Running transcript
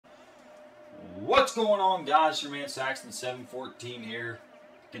What's going on, guys? Your man Saxton 714 here.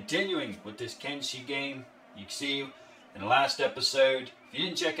 Continuing with this Kenshi game. You can see in the last episode, if you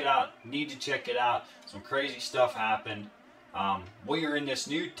didn't check it out, you need to check it out. Some crazy stuff happened. We are in this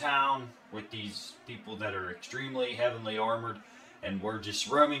new town with these people that are extremely heavily armored, and we're just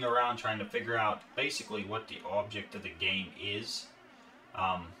roaming around trying to figure out basically what the object of the game is.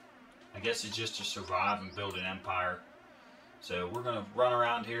 I guess it's just to survive and build an empire. So we're going to run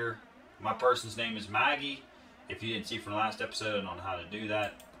around here. My person's name is Maggie. If you didn't see from the last episode, I don't know how to do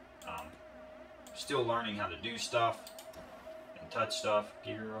that. Still learning how to do stuff and touch stuff.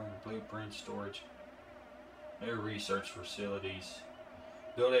 Gear, blueprint, storage. New research facilities.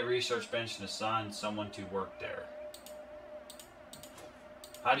 Build a research bench and assign someone to work there.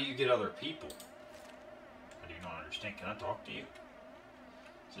 How do you get other people? I do not understand. Can I talk to you?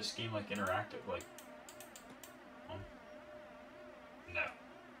 Is this game like interactive? Like, no.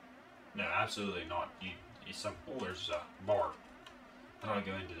 No, absolutely not. Oh, there's a bar. How do I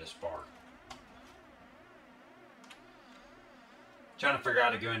go into this bar? Trying to figure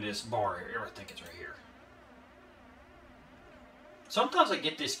out how to go into this bar here. I think it's right here. Sometimes I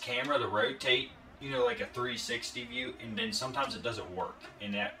get this camera to rotate, you know, like a 360 view, and then sometimes it doesn't work,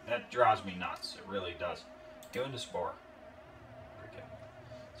 and that drives me nuts. It really does. Go in this bar. There we go.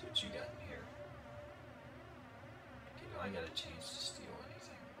 See what you got in here. Okay, do I got a chance to steal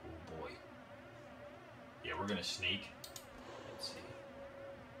anything? Oh boy. Yeah, we're gonna sneak. Let's see.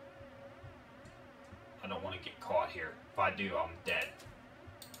 I don't want to get caught here. If I do, I'm dead.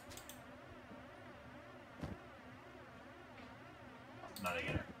 Nothing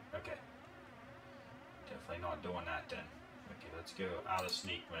in there. Okay. Definitely not doing that then. Okay, let's go out of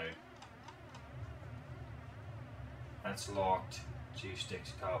sneak mode. That's locked. Juice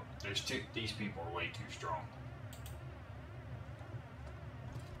sticks cup. There's two. These people are way too strong.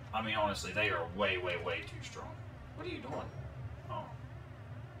 I mean, honestly, they are way, way, way too strong. What are you doing? Oh.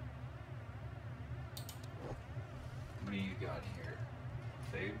 What do you got here?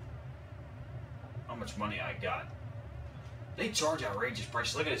 Food? How much money I got? They charge outrageous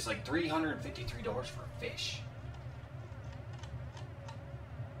prices. Look at it, it's like $353 for a fish.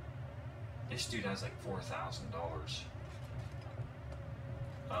 This dude has like $4,000.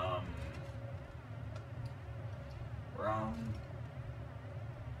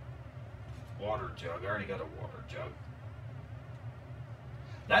 Water jug. I already got a water jug.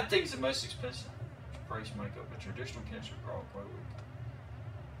 That thing's the most expensive. Price might go, but traditional Kenshi are quite weak.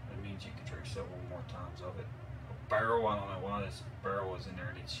 That means you can drink several more times of it. A barrel, I don't know why this barrel is in there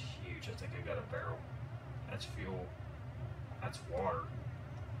and it's huge. I think I got a barrel. That's fuel. That's water.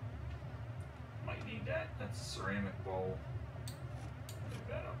 Might need that. That's a ceramic bowl. Move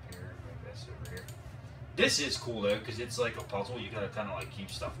that up here. Move this over here. This is cool though, because it's like a puzzle. You gotta kind of like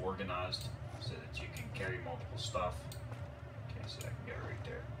keep stuff organized so that you can carry multiple stuff. Okay, so I can go right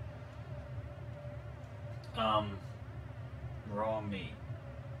there. Raw meat.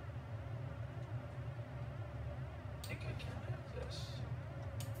 I think I can have this.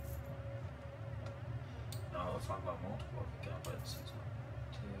 No, if I buy multiple, I can buy this one.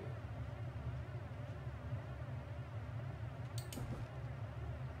 Two.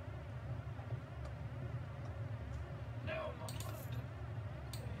 No, I'm not allowed to.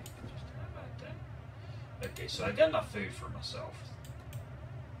 Okay, you can just have that then. Okay, so I got enough food for myself.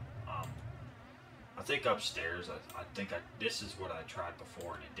 I think upstairs, I think this is what I tried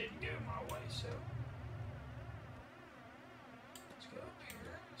before and it didn't go my way, so. Let's go up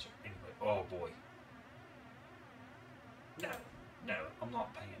here. Is there anybody? Oh boy. No, I'm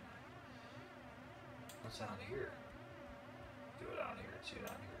not paying that. What's out here? Do it out here and see what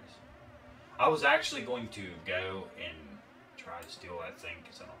out here is. I was actually going to go and try to steal that thing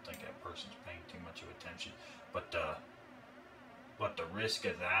because I don't think that person's paying too much of attention. But the risk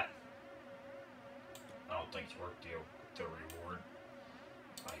of that, I don't think it's worth the reward.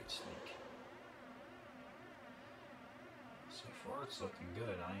 I hit sneak. So far it's looking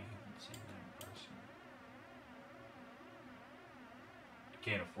good. I haven't seen that person. I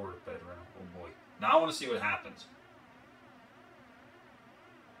can't afford a bed rental. Oh boy. Now I want to see what happens.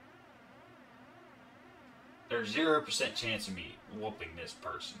 There's 0% chance of me whooping this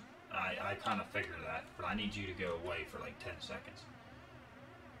person. I kind of figured that, but I need you to go away for like 10 seconds.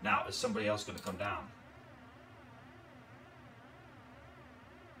 Now, is somebody else going to come down?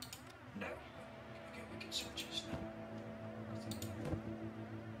 No. Okay, we can search this now.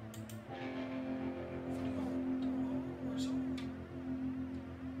 Where's home?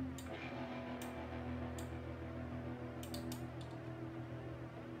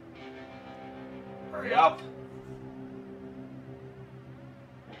 Hurry up!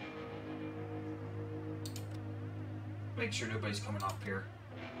 Make sure nobody's coming up here.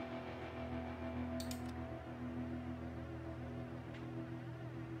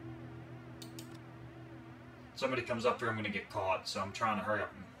 Somebody comes up here, I'm going to get caught, so I'm trying to hurry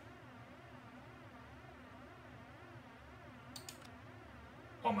up.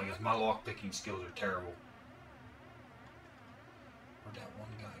 Oh my gosh, my lock-picking skills are terrible. Where'd that one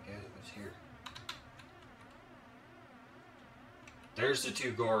guy go that was here? There's the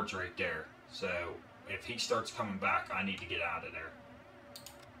two guards right there. So, if he starts coming back, I need to get out of there.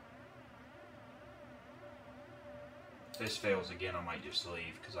 If this fails again, I might just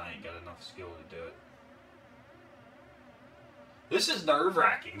leave, because I ain't got enough skill to do it. This is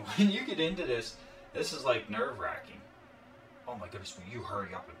nerve-wracking. When you get into this, this is like nerve-wracking. Oh my goodness, will you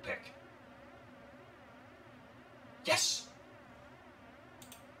hurry up and pick? Yes!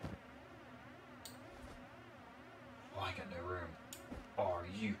 Oh, I got no room. Oh, are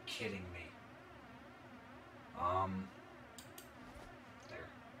you kidding me? There.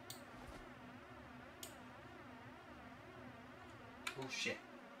 Oh shit.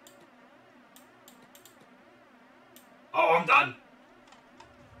 Oh, I'm done.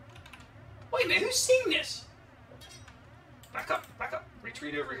 Wait a minute, who's seen this? Back up, back up.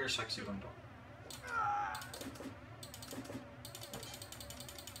 Retreat over here so I can see what I'm doing.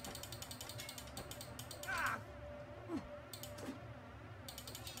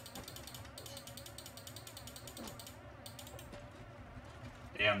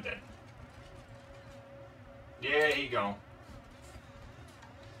 Yeah, I'm dead. Yeah, he gone.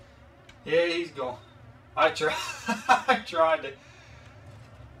 Yeah, he's gone. I tried. I tried to.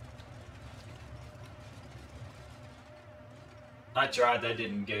 I tried. That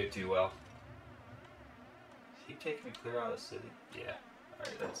didn't go too well. Is he taking me clear out of the city? Yeah. All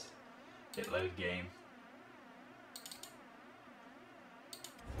right. Let's hit load game.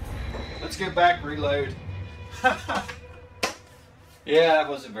 Let's go back. Reload. Yeah, that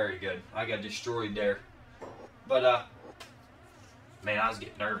wasn't very good. I got destroyed there. But man, I was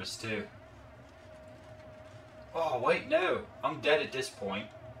getting nervous too. Oh, wait, no. I'm dead at this point.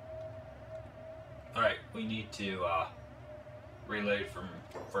 Alright, we need to reload from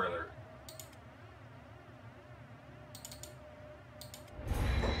further.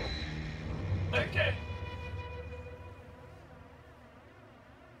 Okay.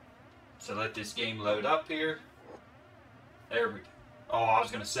 So let this game load up here. There we go. Oh, I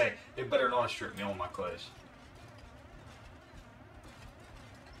was going to say, it better not strip me on my clothes.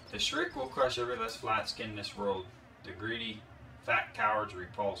 The shriek will crush every less flat skin in this world. The greedy, fat cowards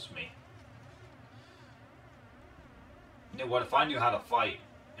repulse me. You know what? If I knew how to fight,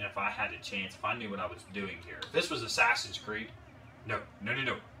 and if I had a chance, if I knew what I was doing here. If this was Assassin's Creed, no.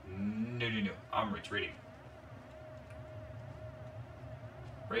 I'm retreating.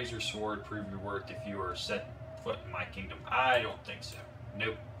 Raise your sword, prove your worth if you are set foot in my kingdom. I don't think so.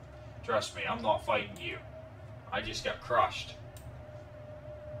 Nope. Trust me, I'm not fighting you. I just got crushed.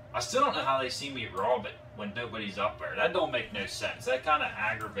 I still don't know how they see me rob it when nobody's up there. That don't make no sense. That kind of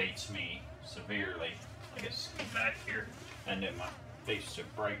aggravates me severely. I guess get back here. And then my face is so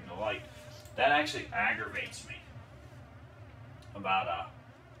bright in the light. That actually aggravates me about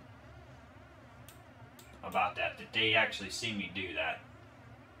that they actually see me do that.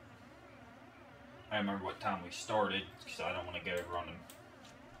 I remember what time we started because I don't want to go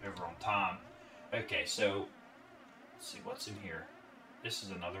over on time. Okay, so let's see what's in here. This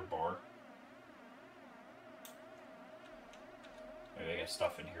is another bar. Maybe I got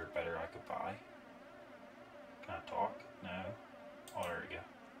stuff in here better I could buy. Can I talk? No. Oh, there we go.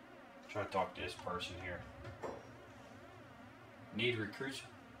 Try to talk to this person here. Need recruits?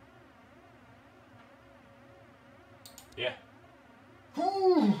 Yeah.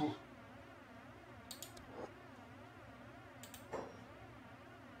 Woo!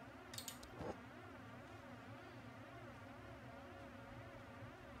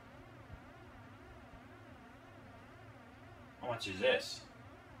 How much is this?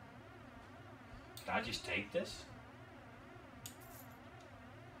 Can I just take this?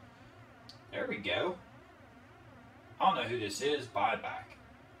 There we go. I don't know who this is. Buyback.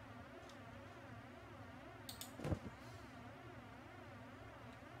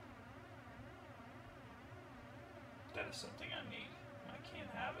 That is something I need. I can't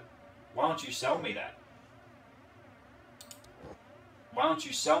have it. Why don't you sell me that? Why don't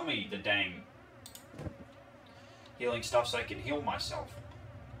you sell me the dang healing stuff so I can heal myself?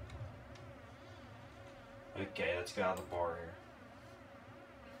 Okay, let's get out of the bar here.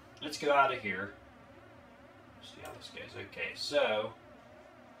 Let's go out of here. See how this goes. Okay, so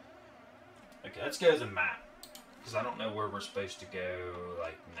let's go to the map because I don't know where we're supposed to go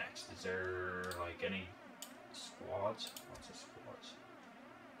like next. Is there like any Squads? What's a squads?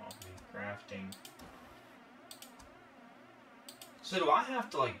 I'll be crafting. So do I have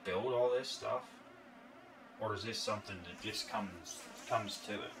to like build all this stuff? Or is this something that just comes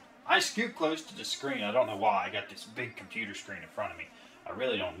to it? I scoot close to the screen. I don't know why. I got this big computer screen in front of me. I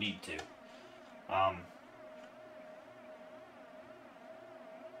really don't need to. I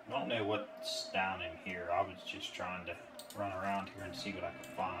don't know what's down in here. I was just trying to run around here and see what I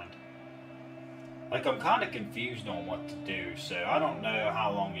could find. Like, I'm kind of confused on what to do, so I don't know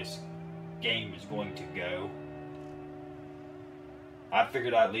how long this game is going to go. I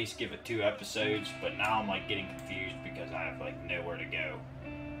figured I'd at least give it 2 episodes, but now I'm like getting confused because I have like nowhere to go.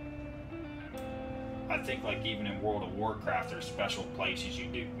 I think like even in World of Warcraft there's special places you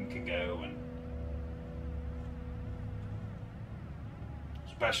can go and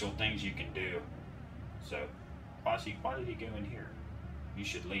special things you can do. So, why did he go in here? You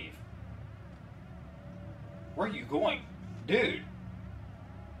should leave. Where are you going? Dude!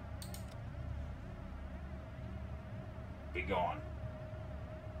 Be gone.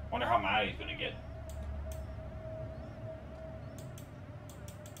 Wonder how mad he's gonna get.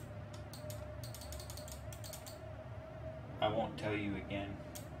 I won't tell you again.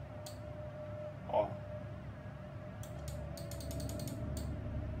 Oh.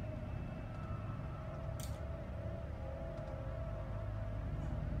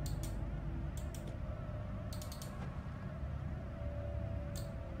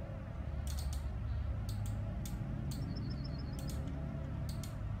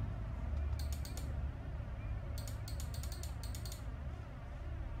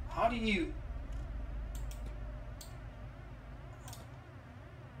 How do you...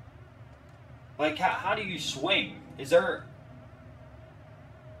 Like, how do you swing? Is there...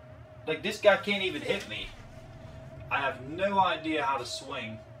 Like, this guy can't even hit me. I have no idea how to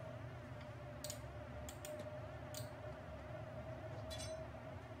swing.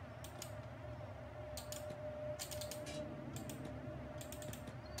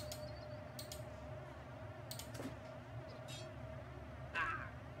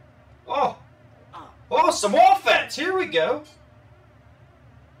 Oh! Oh, some offense! Here we go!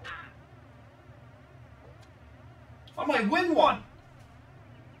 I might win one!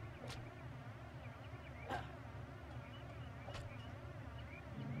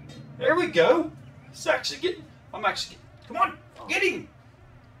 There we go! It's actually getting... I'm actually getting... Come on! Get him!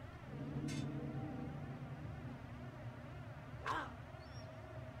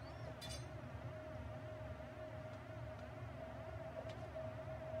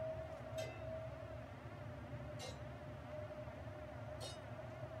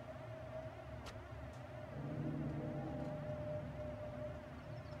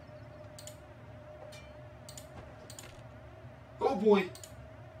 Oh boy!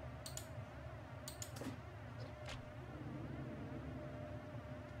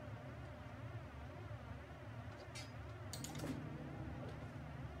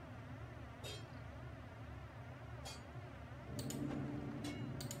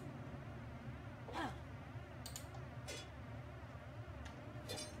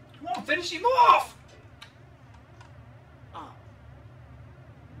 Come on, finish him off!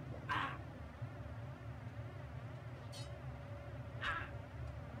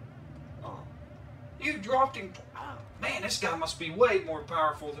 You dropped him. Man, this guy must be way more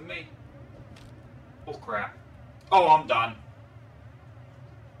powerful than me. Oh, crap. Oh, I'm done.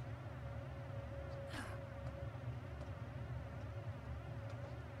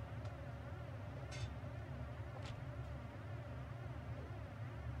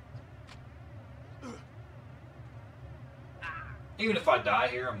 Even if I die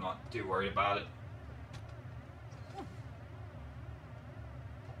here, I'm not too worried about it.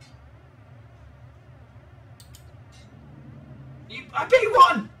 I bet you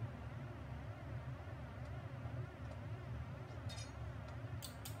won!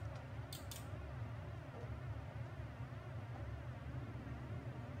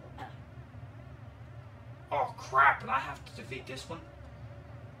 Oh crap, and I have to defeat this one?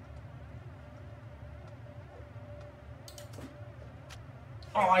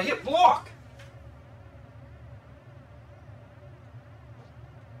 Oh, I hit block!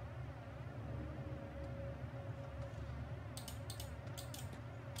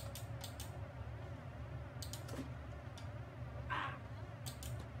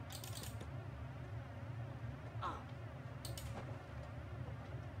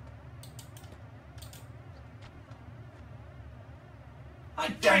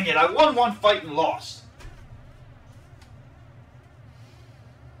 Dang it, I won one fight and lost.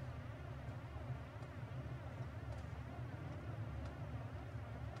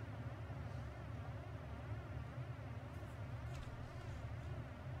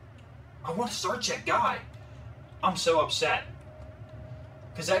 I want to search that guy. I'm so upset.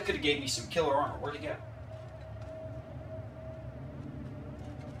 Because that could have gave me some killer armor. Where'd he go?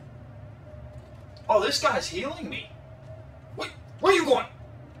 Oh, this guy's healing me. Wait, where are you going?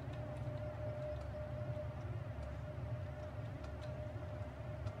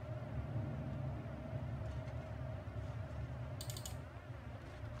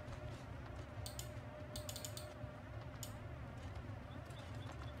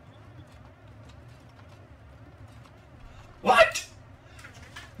 What?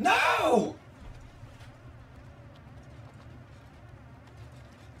 No!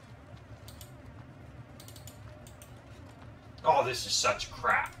 Oh, this is such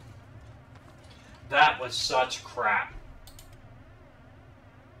crap. That was such crap.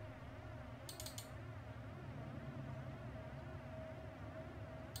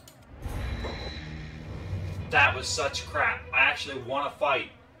 That was such crap. I actually won a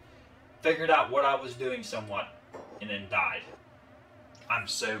fight. Figured out what I was doing somewhat. And then died. I'm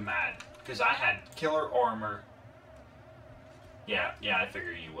so mad. Because I had killer armor. Yeah, I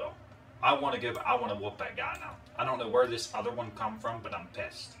figure you will. I want to whoop that guy now. I don't know where this other one come from, but I'm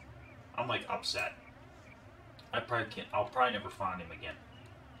pissed. I'm like upset. I'll probably never find him again.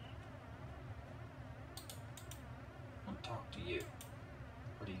 I want to talk to you.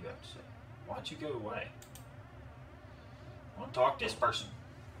 What do you have to say? Why'd you go away? I want to talk to this person.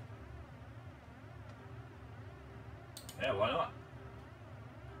 Yeah, why not?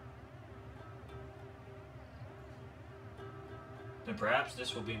 Then perhaps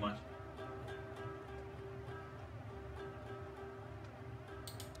this will be my...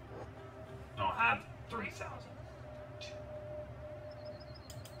 I'll have 3,000.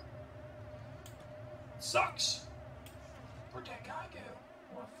 Sucks. Where'd that guy go?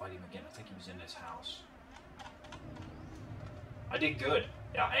 I want to fight him again. I think he was in this house. I did good.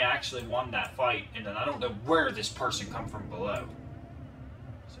 Yeah, I actually won that fight, and then I don't know where this person come from below.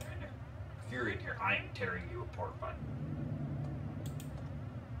 So, if you're in here, I am tearing you apart, bud.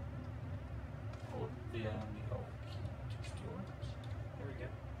 Hold down the old key to steal. There we go.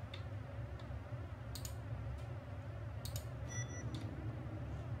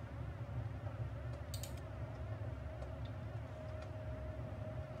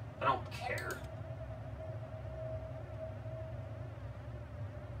 I don't care.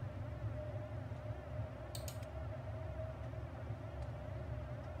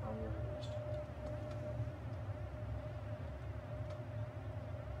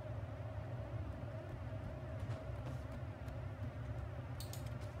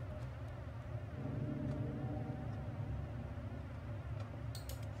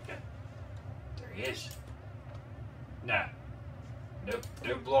 There he is. No. Nope.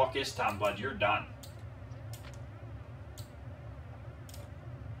 No block this time, bud. You're done.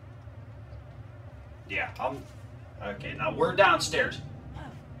 Yeah, I'm... Okay, now we're downstairs.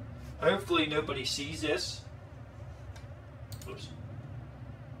 Hopefully nobody sees this. Oops.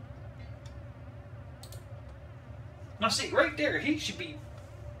 Now see, right there, he should be...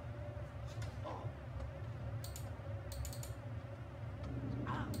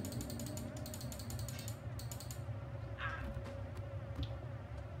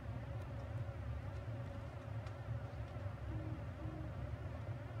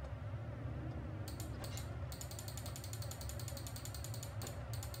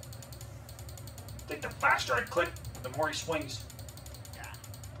 I think the faster I click, the more he swings.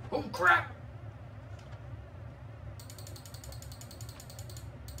 Oh crap!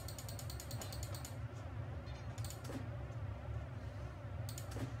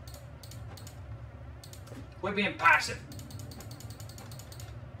 Quit being passive.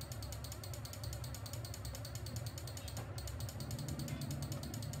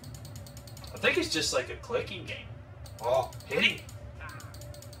 I think it's just like a clicking game. Oh, hitting!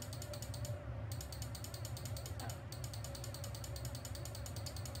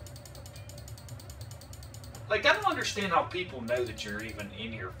 Like, I don't understand how people know that you're even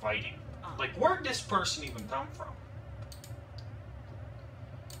in here fighting. Like, where'd this person even come from?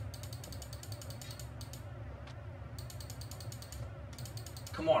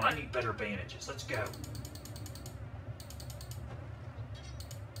 Come on, I need better bandages. Let's go.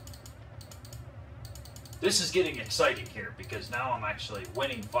 This is getting exciting here because now I'm actually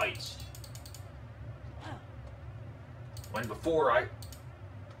winning fights. When before I...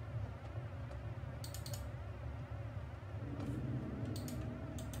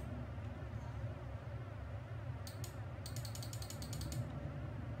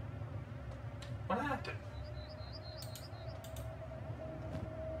 What happened?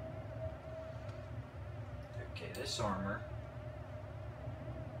 Okay, this armor.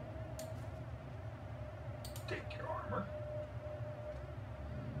 take your armor.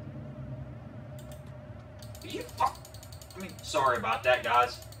 You fuck. I mean, sorry about that,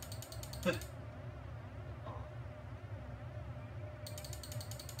 guys.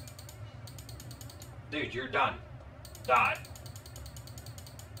 Dude, you're done. Die.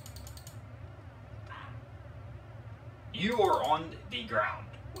 You are on the ground.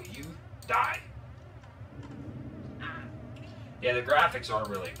 Will you die? Yeah, the graphics are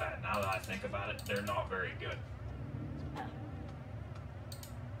really bad. Now that I think about it, they're not very good.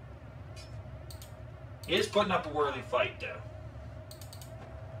 He is putting up a worthy fight, though.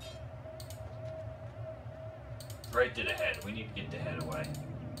 Right to the head. We need to get the head away.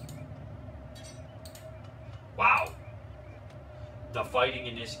 Wow. The fighting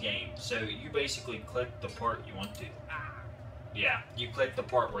in this game. So you basically click the part you want to. Yeah, you click the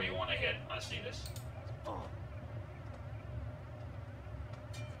part where you want to hit. I see this.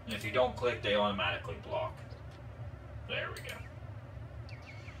 And if you don't click, they automatically block. There we go.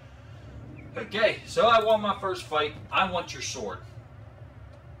 Okay, so I won my first fight. I want your sword.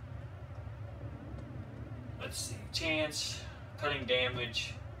 Let's see. Chance, cutting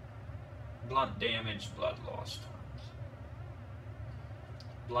damage, blunt damage, blood loss times.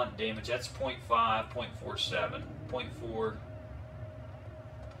 Blunt damage, that's 0.5, 0.47, 0.4.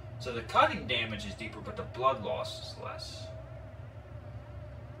 So the cutting damage is deeper, but the blood loss is less.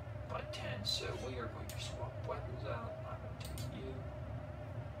 By 10, so we are going to swap weapons out. I'm going to take you.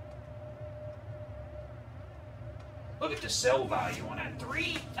 Look at the sell value on that.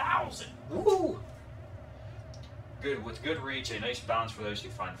 3,000. Woo! Good, with good reach, a nice balance for those who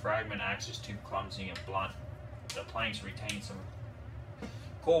find fragment axes too clumsy and blunt. The planks retain some.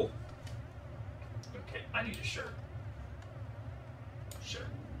 Cool. Okay, I need a shirt. Sure.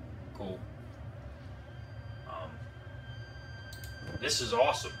 Cool. This is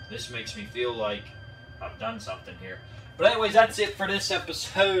awesome. This makes me feel like I've done something here. But anyways, that's it for this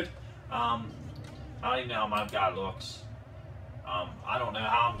episode. I don't even know how my guy looks. I don't know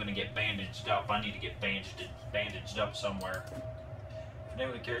how I'm going to get bandaged up. I need to get bandaged up somewhere. The name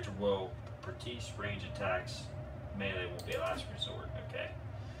of the character will Pertise range attacks. Melee will be a last resort. Okay.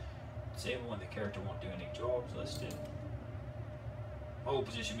 Disable when the character won't do any jobs listed. Hold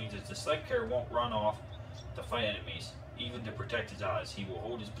position means that the select character won't run off to fight enemies. Even to protect his eyes, he will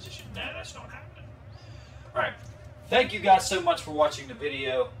hold his position. Nah, that's not happening. Alright. Thank you guys so much for watching the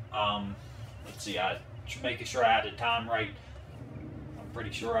video. Let's see, I making sure I had the time right. I'm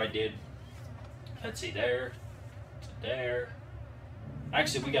pretty sure I did. Let's see, there to there.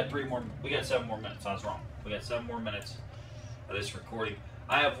 Actually, we got 7 more minutes. I was wrong. We got 7 more minutes of this recording.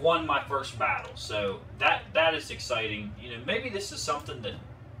 I have won my first battle, so that is exciting. You know, maybe this is something that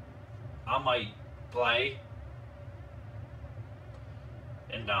I might play.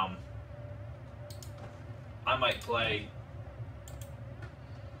 And I might play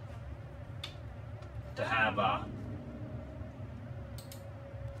to have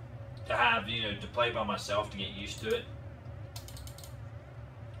you know, to play by myself to get used to it,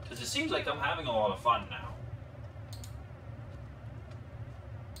 because it seems like I'm having a lot of fun now.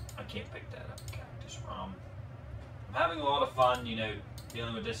 I can't pick that up, cactus. I'm having a lot of fun, you know,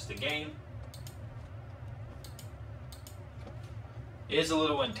 dealing with this. The game is a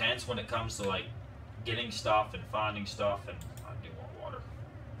little intense when it comes to like getting stuff and finding stuff, and I do want water.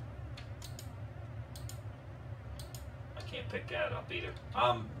 I can't pick that up either.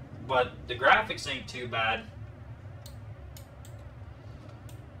 But the graphics ain't too bad.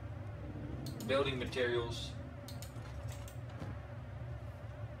 Building materials.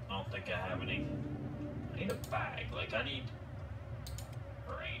 I don't think I have any. I need a bag. Like, I need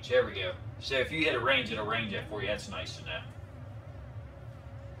a range. There we go. So if you hit a range, it'll range that for you. That's nice to know.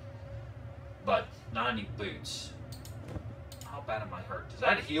 But 90 boots. How bad am I hurt? Does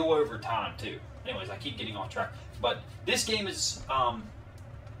that heal over time too? Anyways, I keep getting off track. But this game is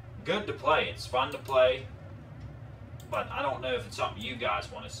good to play. It's fun to play. But I don't know if it's something you guys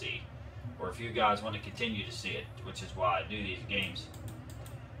want to see, or if you guys want to continue to see it, which is why I do these games.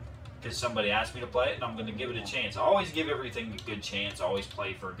 Because somebody asked me to play it, and I'm going to give it a chance. I always give everything a good chance. I always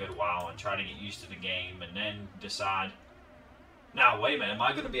play for a good while and try to get used to the game, and then decide, now wait a minute, am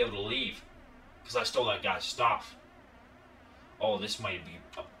I going to be able to leave? Because I stole that guy's stuff. Oh, this might be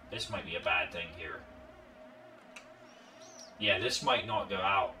a bad thing here. Yeah, this might not go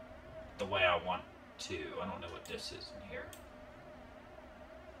out the way I want to. I don't know what this is in here.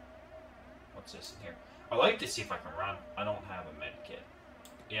 What's this in here? I'd like to see if I can run. I don't have a med kit.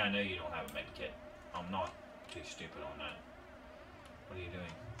 Yeah, I know you don't have a med kit. I'm not too stupid on that. What are you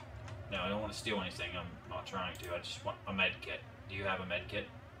doing? No, I don't want to steal anything. I'm not trying to. I just want a med kit. Do you have a med kit?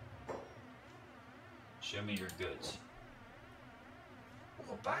 Show me your goods.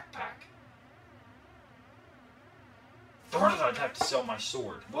 Oh, backpack. Darn it, I'd have to sell my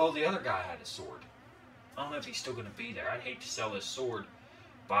sword. Well, the other guy had a sword. I don't know if he's still going to be there. I'd hate to sell his sword,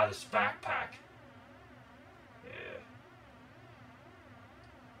 buy this backpack. Yeah.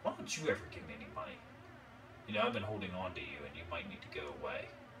 Why don't you ever give me any money? You know, I've been holding on to you, and you might need to go away.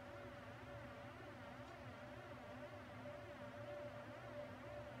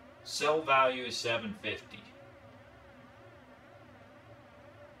 Sell value is $750.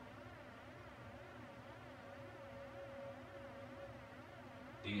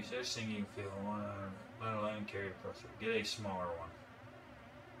 These this thing you feel one, let alone carry across it. Get a smaller one.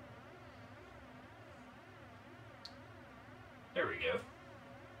 There we go.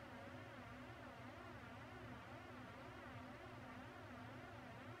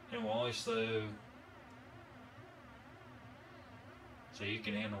 And will only slow. So you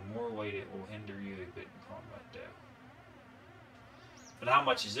can handle more weight, it will hinder you a bit in combat though. But how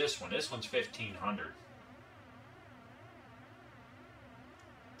much is this one? This one's 1,500.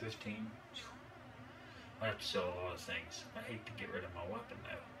 15. I have to sell a lot of things. I hate to get rid of my weapon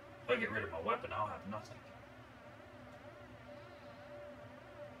though. If I get rid of my weapon, I'll have nothing.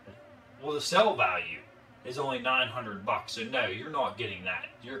 Well, the sell value is only $900. So no, you're not getting that.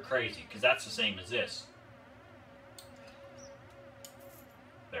 You're crazy, because that's the same as this.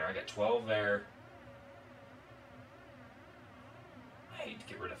 There, I got 12 there. I hate to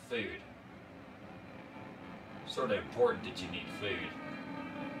get rid of food. It's sort of important that you need food.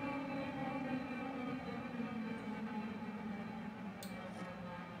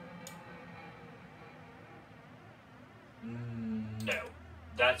 No.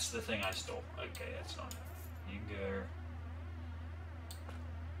 That's the thing I stole. Okay, that's not it. You go.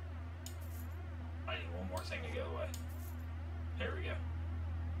 I need one more thing to go away. There we go.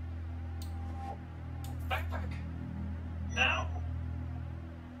 Backpack. Now.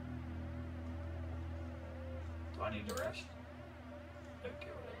 Do I need to rest?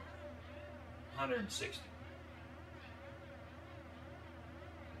 Okay, whatever. 160.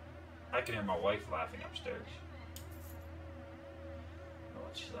 I can hear my wife laughing upstairs. I don't know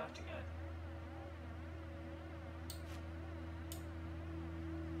what she's laughing at.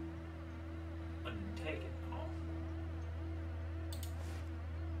 I didn't take it. Oh.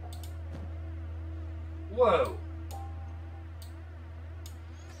 Whoa!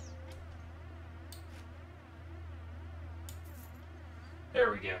 There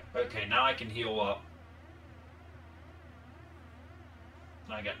we go. Okay, now I can heal up.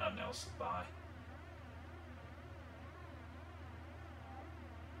 I got nothing else to buy.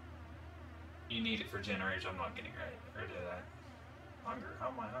 You need it for generators. I'm not getting rid of that. Hunger. How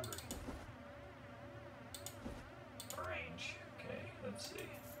am I hungry? Range. Okay, let's see.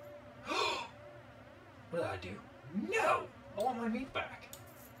 What did I do? No! I want my meat back.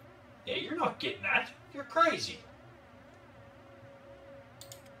 Yeah, you're not getting that. You're crazy.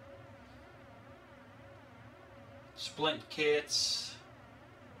 Splint kits.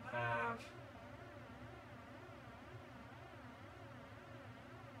 Have.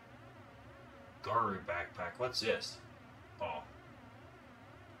 Garu backpack. What's this? Oh.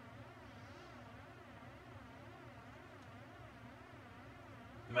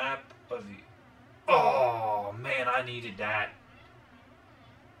 Map of the... Oh, man, I needed that.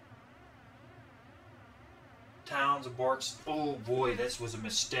 Towns of Barks. Oh, boy, this was a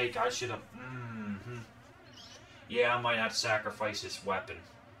mistake. I should have... Yeah, I might have to sacrifice this weapon.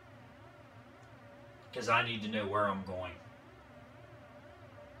 Because I need to know where I'm going.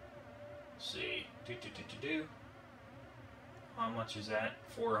 Let's see. How much is that?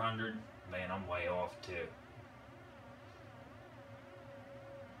 400? Man, I'm way off, too.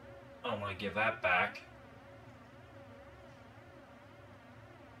 I don't want to give that back.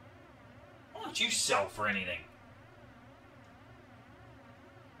 Why don't you sell for anything?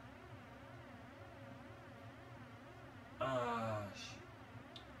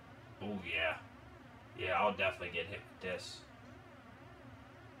 Oh, yeah. Yeah, I'll definitely get hit with this.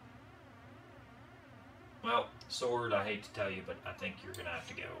 Well, sword, I hate to tell you, but I think you're going to have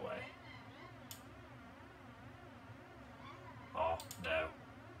to go away. Oh, no.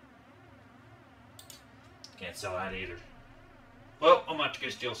 Can't sell that either. Well, I'm about to go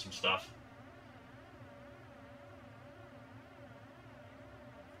steal some stuff.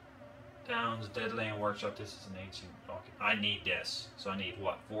 Towns, Deadland Workshop. This is an ancient document. I need this. So I need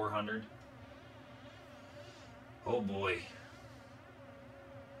what? 400? Oh boy.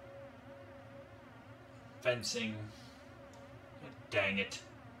 Fencing. Dang it.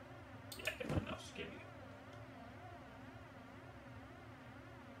 Yeah, I got nothing else to give you.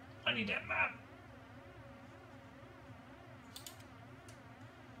 I need that map.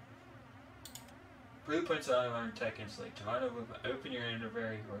 Blueprints allow you to learn tech instantly. To learn a open your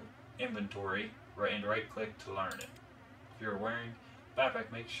inventory and right click to learn it. If you're wearing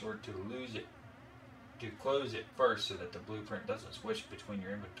backpack, make sure to close it first so that the blueprint doesn't switch between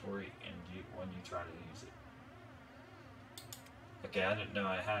your inventory and you when you try to use it. Okay, I didn't know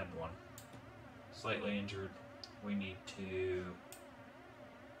I had one. Slightly injured. We need to...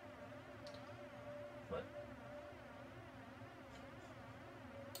 What?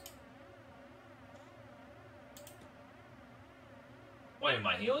 Wait, am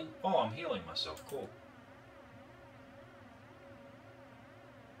I healing? Oh, I'm healing myself. Cool.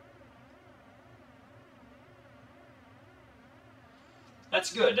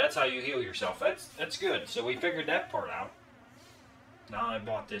 That's good. That's how you heal yourself. That's good. So we figured that part out. Now I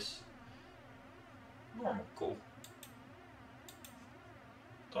bought this normal. Cool.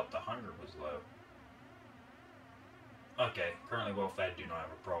 Thought the hunger was low. Okay, currently well fed, do not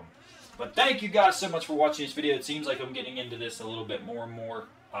have a problem. But thank you guys so much for watching this video. It seems like I'm getting into this a little bit more and more.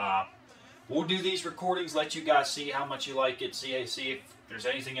 We'll do these recordings, let you guys see how much you like it, see if there's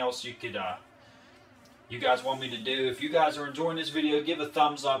anything else you could you guys want me to do. If you guys are enjoying this video, give a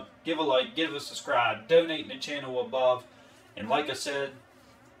thumbs up, give a like, give a subscribe, donate in the channel above. And like I said,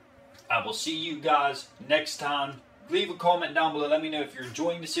 I will see you guys next time. Leave a comment down below. Let me know if you're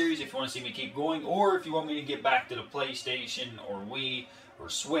enjoying the series, if you want to see me keep going, or if you want me to get back to the PlayStation or Wii or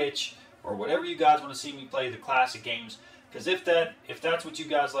Switch or whatever you guys want to see me play, the classic games. Because if that's what you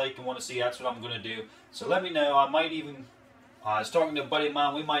guys like and want to see, that's what I'm going to do. So let me know. I might even... I was talking to a buddy of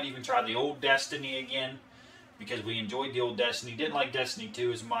mine. We might even try the old Destiny again because we enjoyed the old Destiny. Didn't like Destiny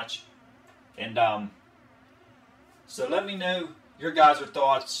 2 as much. And so let me know your guys'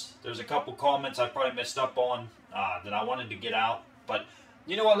 thoughts. There's a couple comments I probably messed up on that I wanted to get out. But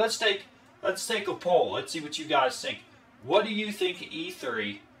you know what? Let's take a poll. Let's see what you guys think. What do you think of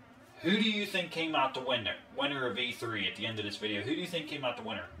E3? Who do you think came out the winner of E3 at the end of this video? Who do you think came out the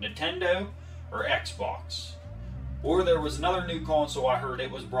winner? Nintendo or Xbox? Or there was another new console I heard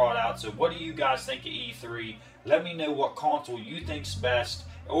it was brought out. So what do you guys think of E3? Let me know what console you think's best.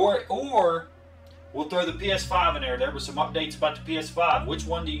 Or we'll throw the PS5 in there. There were some updates about the PS5. Which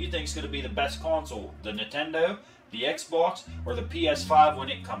one do you think is going to be the best console? The Nintendo, the Xbox, or the PS5 when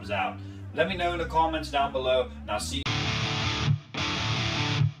it comes out? Let me know in the comments down below, and I'll see you.